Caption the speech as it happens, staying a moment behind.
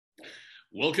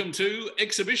Welcome to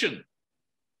Exhibition.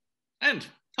 And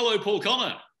hello, Paul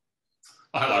Connor.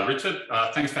 Hello, Richard.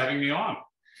 Thanks for having me on.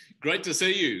 Great to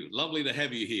see you. Lovely to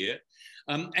have you here.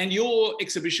 And your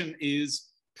exhibition is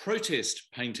protest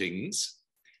paintings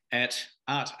at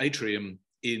Art Atrium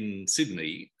in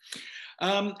Sydney.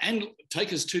 And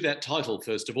take us to that title,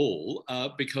 first of all,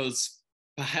 because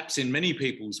perhaps in many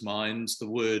people's minds, the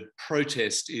word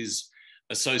protest is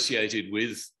associated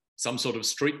with some sort of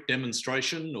street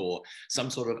demonstration or some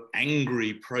sort of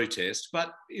angry protest.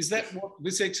 But is that what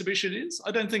this exhibition is? I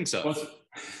don't think so. Well,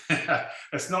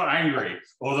 it's not angry,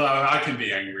 although I can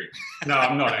be angry. No,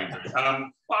 I'm not angry. Well,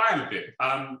 I am a bit.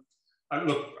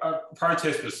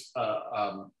 Protest was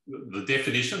the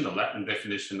definition, the Latin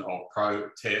definition of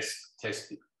protest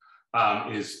is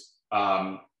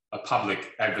a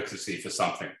public advocacy for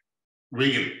something.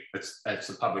 Really, it's a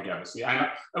public advocacy. And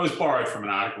it was borrowed from an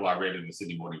article I read in the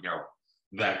Sydney Morning Herald,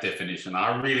 that definition.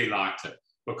 I really liked it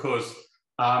because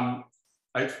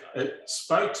it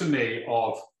spoke to me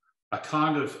of a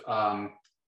kind of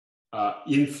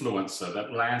influencer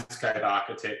that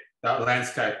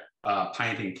landscape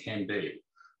painting can be.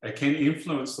 It can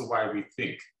influence the way we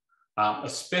think,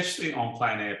 especially on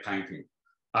plein air painting.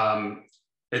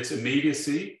 Its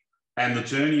immediacy and the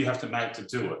journey you have to make to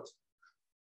do it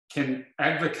can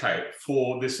advocate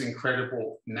for this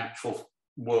incredible natural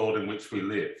world in which we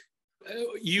live.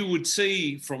 You would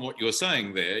see, from what you're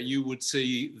saying there, you would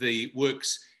see the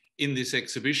works in this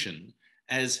exhibition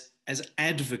as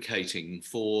advocating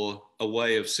for a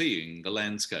way of seeing the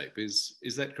landscape. Is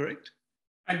that correct?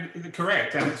 And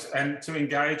correct, and to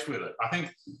engage with it. I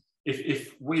think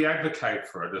if we advocate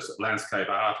for it as landscape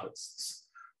artists,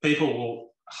 people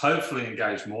will hopefully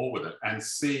engage more with it and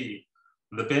see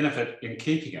the benefit in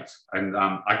keeping it. And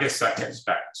I guess that gets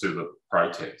back to the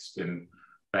protest in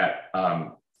that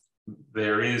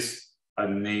there is a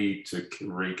need to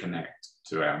reconnect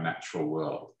to our natural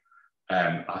world.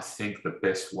 And I think the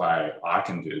best way I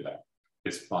can do that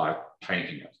is by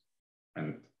painting it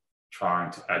and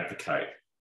trying to advocate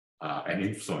and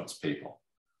influence people.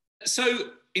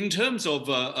 So in terms of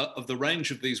the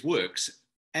range of these works,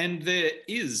 and there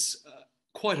is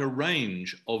quite a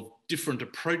range of different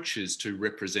approaches to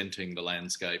representing the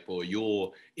landscape or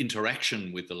your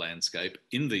interaction with the landscape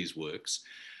in these works.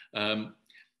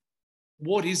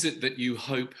 What is it that you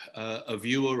hope a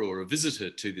viewer or a visitor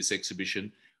to this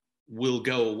exhibition will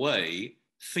go away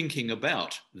thinking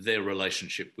about their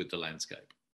relationship with the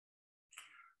landscape?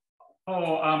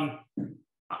 I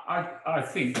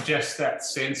think just that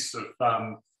sense of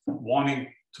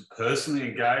wanting to personally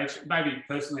engage, maybe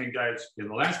personally engage in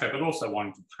the landscape, but also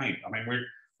wanting to paint. I mean,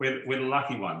 we're the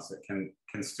lucky ones that can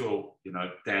still,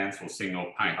 dance or sing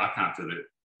or paint. I can't do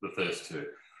the first two.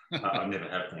 I never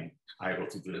have been able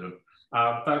to do them.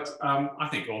 But I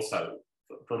think also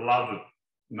the love of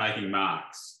making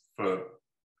marks for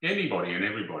anybody and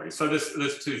everybody. So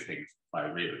there's two things at play,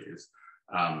 really, is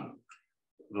the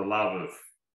love of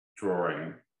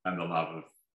drawing and the love of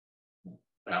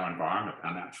our environment,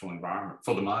 our natural environment,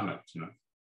 for the moment,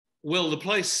 Well, the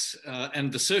place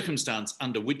and the circumstance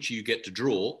under which you get to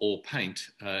draw or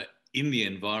paint in the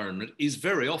environment is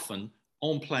very often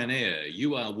en plein air.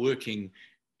 You are working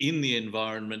in the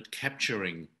environment,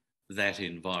 capturing that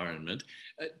environment.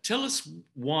 Tell us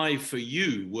why, for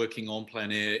you, working en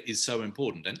plein air is so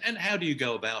important, and how do you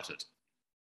go about it?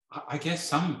 I guess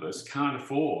some of us can't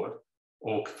afford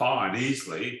or find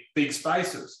easily big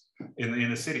spaces in the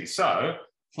inner city. So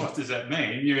what does that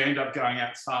mean? You end up going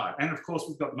outside. And of course,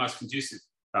 we've got the most conducive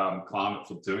climate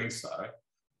for doing so,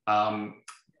 and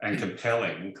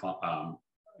compelling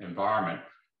environment.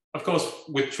 Of course,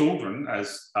 with children,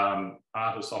 as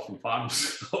artists often find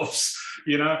themselves,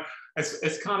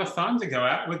 it's kind of fun to go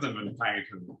out with them and paint,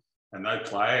 and they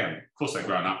play. And of course, they're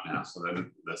grown up now, so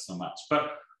there's so much.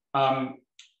 But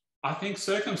I think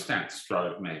circumstance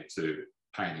drove me to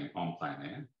painting en plein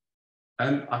air.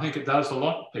 And I think it does a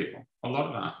lot of people, a lot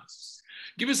of artists.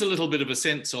 Give us a little bit of a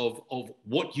sense of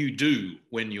what you do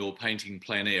when you're painting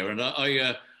plein air. And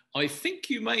I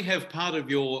think you may have part of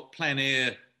your plein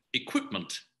air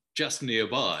equipment just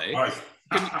nearby. Right.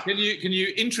 Can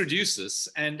you introduce us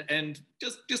and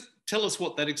just tell us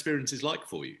what that experience is like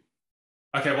for you?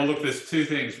 Okay, well, look, there's two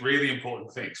things, really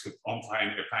important things with en plein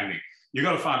air painting. You've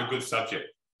got to find a good subject.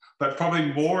 But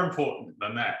probably more important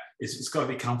than that is it's got to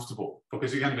be comfortable,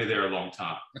 because you're going to be there a long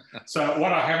time. So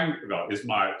what I haven't got is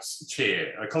my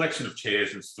chair, a collection of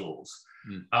chairs and stools.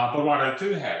 But what I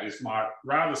do have is my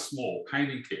rather small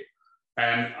painting kit.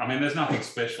 And I mean, there's nothing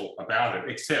special about it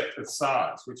except its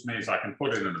size, which means I can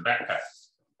put it in a backpack.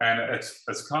 And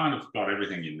it's kind of got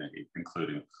everything you need,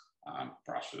 including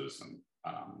brushes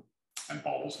and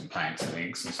bottles and paints and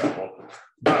inks and so forth.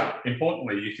 But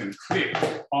importantly, you can click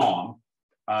on,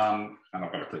 and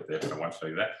I've got a clip there, but I won't show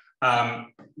you that,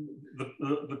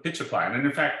 the picture plane. And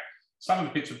in fact, some of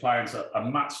the picture planes are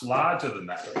much larger than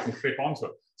that you can clip onto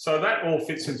it. So that all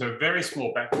fits into a very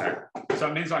small backpack. So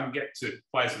it means I can get to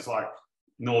places like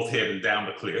North Head and down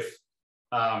the cliff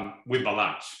with my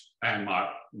lunch and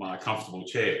my comfortable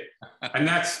chair. And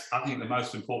that's, I think, the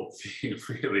most important thing,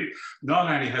 really.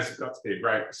 Not only has it got to be a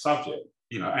great subject,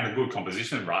 you know, and a good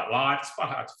composition, right light, it's quite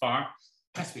hard to find,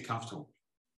 it has to be comfortable.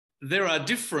 There are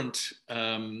different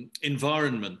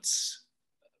environments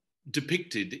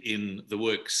depicted in the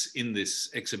works in this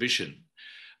exhibition.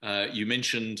 You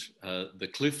mentioned the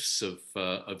cliffs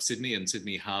of Sydney and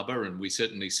Sydney Harbour, and we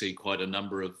certainly see quite a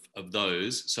number of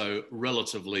those, so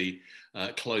relatively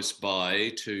close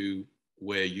by to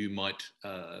where you might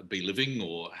be living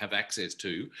or have access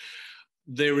to.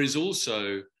 There is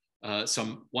also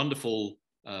some wonderful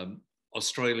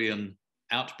Australian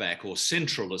outback or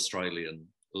Central Australian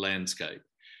landscape.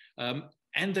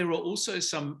 And there are also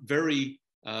some very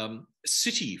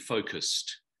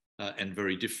city-focused and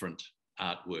very different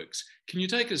artworks. Can you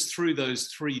take us through those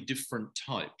three different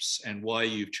types and why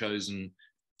you've chosen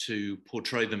to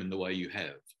portray them in the way you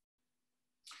have?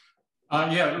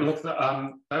 Yeah, look,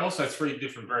 they're also three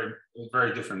different,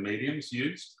 very different mediums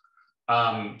used.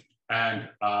 And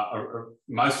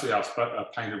mostly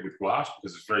I've painted with gouache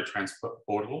because it's very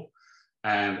transportable.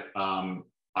 And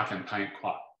I can paint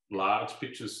quite large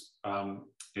pictures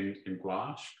in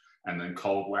gouache and then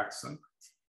cold wax them.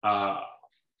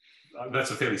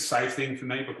 That's a fairly safe thing for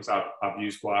me because I've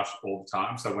used gouache all the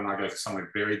time. So when I go to somewhere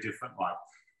very different, like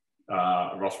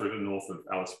Ross River, north of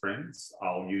Alice Springs,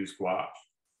 I'll use gouache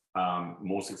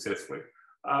more successfully.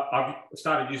 I've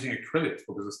started using acrylic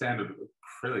because the standard of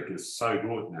acrylic is so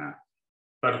good now.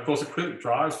 But of course, acrylic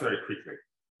dries very quickly.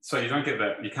 So you don't get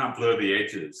that, you can't blur the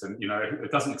edges and, you know,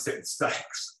 it doesn't accept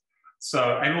mistakes.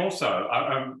 So, and also,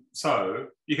 so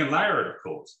you can layer it, of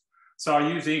course. So I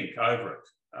use ink over it.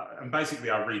 And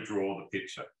basically I redraw the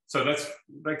picture. So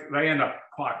they end up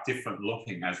quite different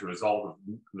looking as a result of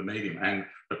the medium and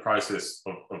the process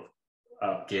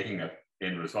of getting an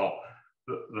end result.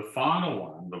 The final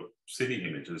one, the city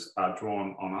images, are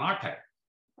drawn on an iPad.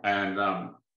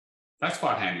 And that's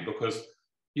quite handy because,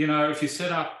 you know, if you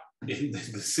set up in the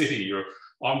city your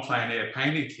on plein air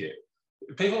painting kit,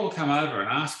 people will come over and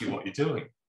ask you what you're doing.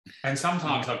 And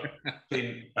sometimes I've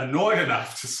been annoyed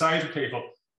enough to say to people,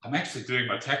 I'm actually doing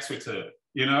my tax return,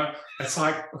 you know? It's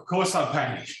like, of course I'm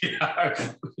painting, you know,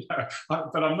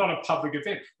 but I'm not a public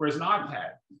event. Whereas an iPad,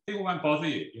 people won't bother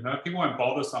you, you know? People won't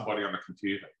bother somebody on a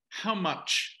computer. How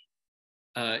much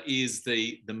is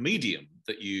the medium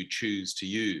that you choose to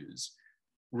use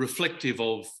reflective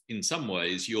of, in some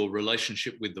ways, your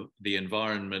relationship with the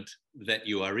environment that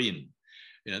you are in?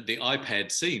 You know, the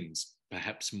iPad seems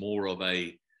perhaps more of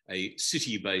a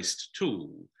city-based tool.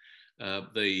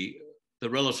 The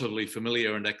relatively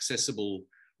familiar and accessible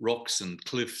rocks and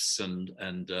cliffs and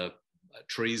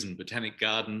trees and botanic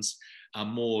gardens are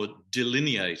more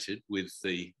delineated with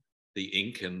the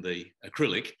ink and the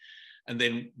acrylic. And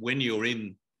then when you're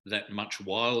in that much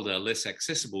wilder, less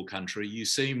accessible country, you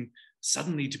seem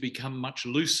suddenly to become much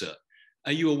looser.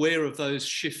 Are you aware of those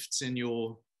shifts in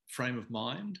your frame of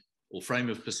mind or frame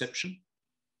of perception?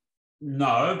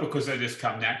 No, because they just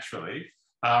come naturally.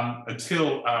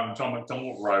 Until John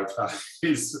McDonald wrote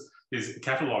his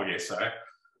catalogue essay.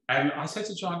 And I said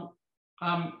to John,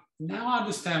 now I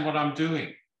understand what I'm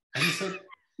doing. And he said,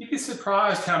 you'd be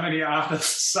surprised how many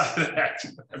artists say that.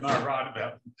 Am I right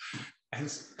about them?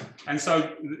 And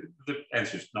so the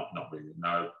answer is not really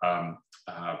no,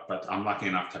 but I'm lucky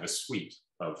enough to have a suite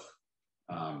of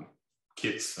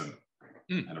kits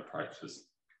and approaches.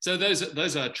 So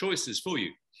those are choices for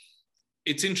you.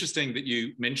 It's interesting that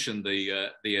you mentioned the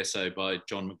essay by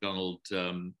John McDonald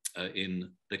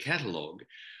in the catalogue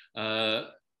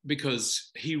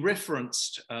because he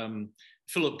referenced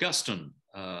Philip Guston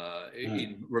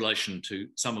in relation to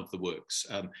some of the works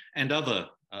and other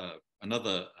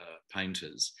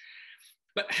painters.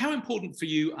 But how important for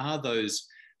you are those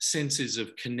senses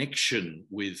of connection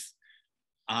with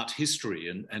art history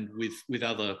and with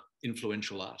other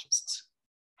influential artists?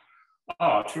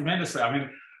 Oh, tremendously. I mean,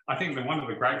 I think that one of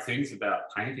the great things about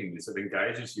painting is it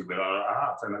engages you with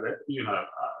art, and you know,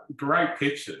 great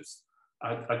pictures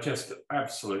are just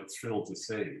absolute thrill to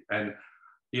see, and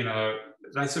you know,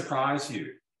 they surprise you.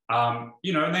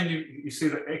 You know, and then you see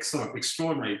the excellent,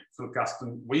 extraordinary Philip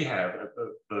Guston we have at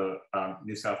the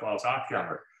New South Wales Art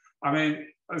Gallery. I mean,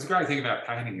 the great thing about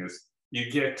painting is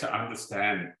you get to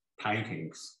understand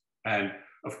paintings, and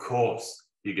of course,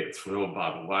 you get thrilled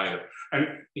by the way. And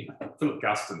you know, Philip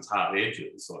Guston's hard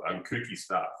edges and kooky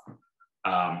stuff.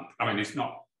 I mean, it's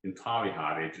not entirely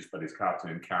hard edges, but his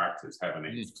cartoon characters have an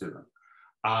edge to them.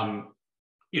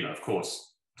 You know, of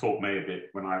course, taught me a bit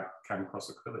when I came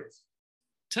across acrylics.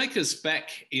 Take us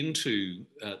back into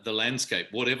the landscape,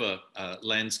 whatever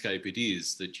landscape it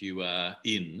is that you are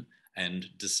in and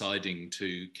deciding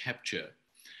to capture.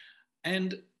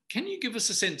 And can you give us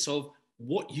a sense of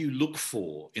what you look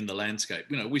for in the landscape?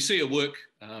 You know, we see a work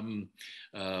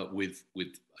with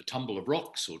a tumble of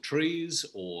rocks or trees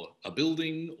or a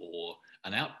building or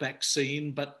an outback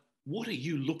scene, but what are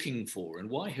you looking for and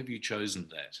why have you chosen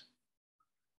that?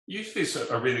 Usually it's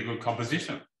a really good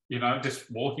composition. You know, just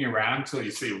walking around till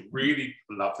you see a really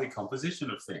lovely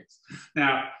composition of things.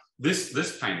 Now,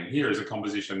 this painting here is a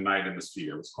composition made in the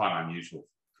studio. It's quite unusual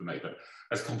for me, but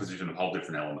it's a composition of whole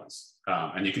different elements.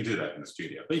 And you can do that in the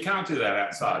studio, but you can't do that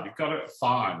outside. You've got to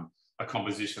find a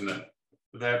composition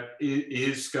that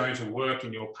is going to work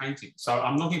in your painting. So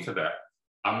I'm looking for that.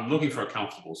 I'm looking for a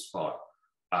comfortable spot,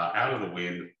 out of the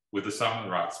wind, with the sun in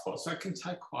the right spot. So it can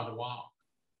take quite a while.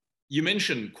 You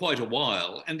mentioned quite a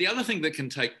while, and the other thing that can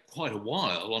take quite a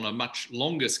while on a much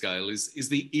longer scale is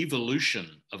the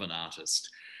evolution of an artist.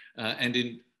 And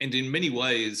in many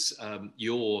ways,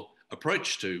 your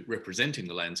approach to representing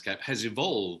the landscape has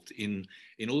evolved in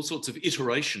all sorts of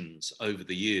iterations over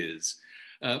the years.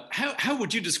 How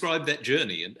would you describe that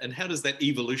journey, and how does that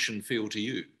evolution feel to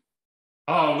you?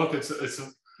 Oh, look,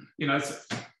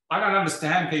 I don't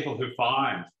understand people who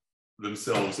find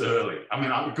themselves early. I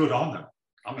mean, good on them.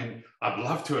 I mean, I'd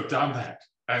love to have done that.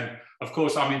 And of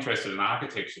course, I'm interested in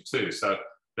architecture too. So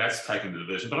that's taken the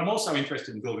division. But I'm also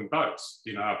interested in building boats.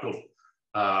 You know, I've built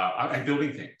and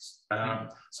building things.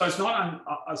 So it's not.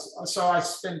 So I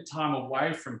spend time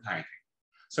away from painting.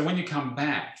 So when you come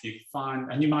back, you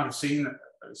find, and you might have seen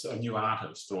a new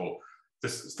artist or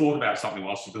just thought about something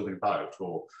whilst you're building a boat,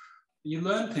 or you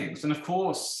learn things. And of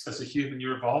course, as a human,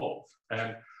 you evolve.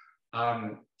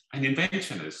 And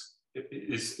invention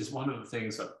is one of the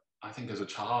things that I think as a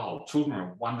child, children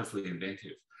are wonderfully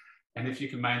inventive. And if you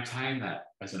can maintain that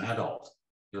as an adult,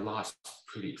 your life's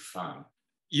pretty fun.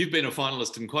 You've been a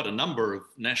finalist in quite a number of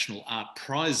national art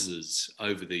prizes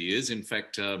over the years. In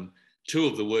fact, two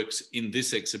of the works in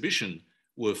this exhibition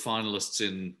were finalists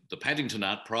in the Paddington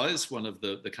Art Prize, one of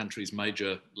the country's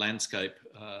major landscape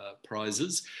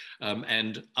prizes,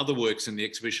 and other works in the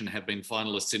exhibition have been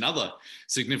finalists in other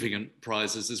significant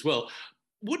prizes as well.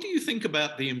 What do you think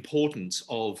about the importance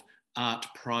of art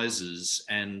prizes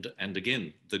and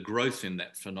again, the growth in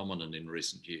that phenomenon in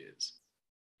recent years?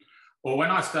 Well, when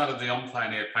I started the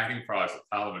plein painting prize at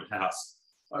Parliament House,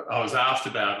 I was asked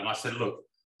about it, and I said, look,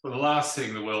 well, the last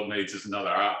thing the world needs is another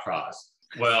art prize.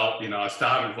 Well, you know, I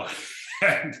started one.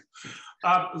 And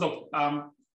look,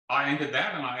 I entered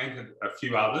that, and I entered a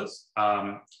few others.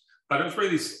 But it was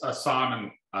really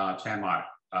Simon Chanlight,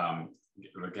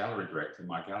 the gallery director,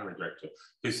 my gallery director,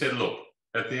 who said, look,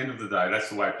 at the end of the day, that's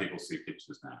the way people see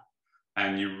pictures now,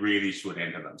 and you really should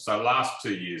enter them. So last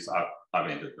 2 years,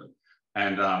 I've entered them.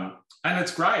 And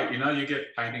it's great, you know, you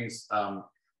get paintings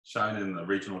shown in the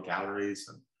regional galleries,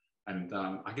 and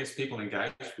I guess people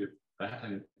engage with that,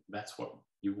 and that's what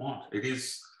you want. It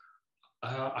is,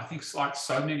 I think, it's like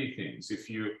so many things. If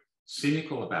you're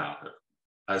cynical about it,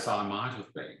 as I might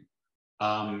have been,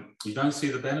 you don't see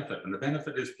the benefit, and the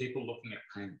benefit is people looking at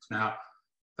paintings. Now,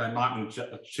 they mightn't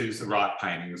choose the right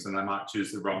paintings, and they might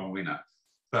choose the wrong winner,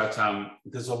 but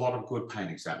there's a lot of good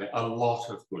paintings out there, a lot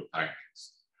of good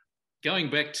paintings.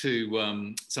 Going back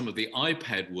to some of the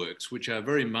iPad works, which are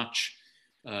very much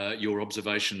your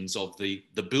observations of the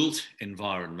built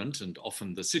environment and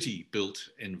often the city-built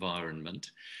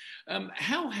environment,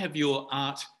 how have your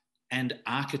art and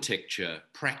architecture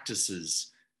practices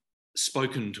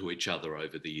spoken to each other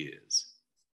over the years?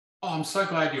 Oh, I'm so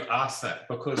glad you asked that,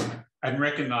 because and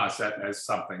recognise that as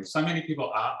something. So many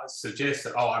people suggest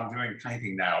that, oh, I'm doing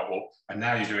painting now, and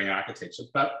now you're doing architecture,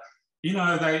 but you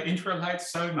know, they interrelate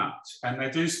so much, and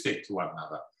they do speak to one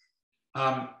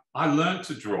another. I learned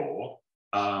to draw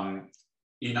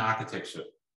in architecture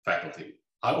faculty.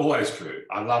 I always drew.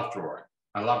 I love drawing.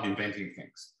 I loved inventing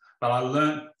things. But I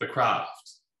learned the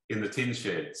craft in the tin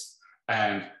sheds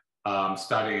and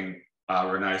studying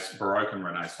Baroque and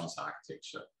Renaissance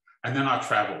architecture. And then I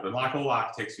travelled, and like all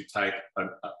architects, you take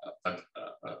a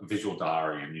visual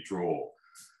diary and you draw.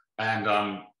 And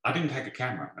I didn't take a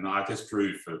camera, and I just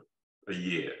drew for a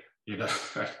year, you know.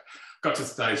 Got to the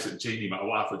stage that Jeannie, my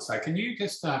wife, would say, can you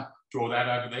just draw that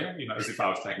over there? You know, as if I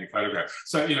was taking a photograph.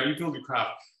 So, you know, you build your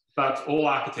craft, but all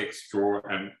architects draw,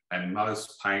 and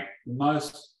most paint,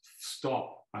 most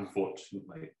stop,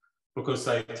 unfortunately, because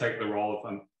they take the role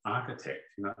of an architect,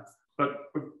 you know. But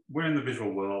we're in the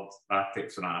visual world,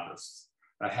 architects and artists.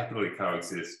 They happily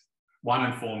coexist. One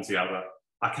informs the other.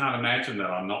 I can't imagine that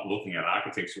I'm not looking at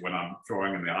architecture when I'm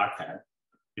drawing in the iPad,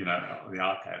 you know, the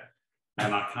iPad.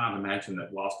 And I can't imagine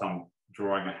that whilst I'm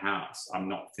drawing a house, I'm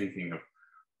not thinking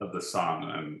of the sun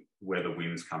and where the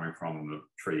wind's coming from, the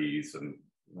trees and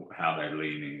how they're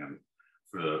leaning and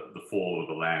the fall of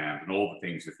the land and all the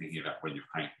things you're thinking about when you're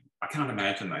painting. I can't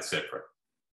imagine they're separate.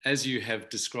 As you have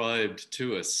described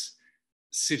to us,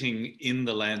 sitting in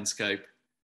the landscape,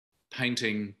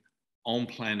 painting en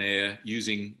plein air,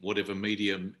 using whatever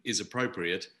medium is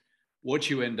appropriate, what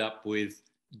you end up with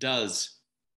does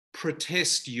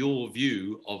protest your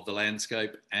view of the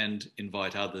landscape and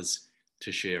invite others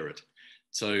to share it.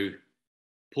 So,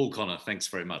 Paul Connor, thanks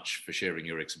very much for sharing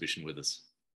your exhibition with us.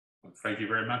 Thank you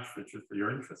very much, Richard, for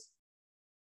your interest.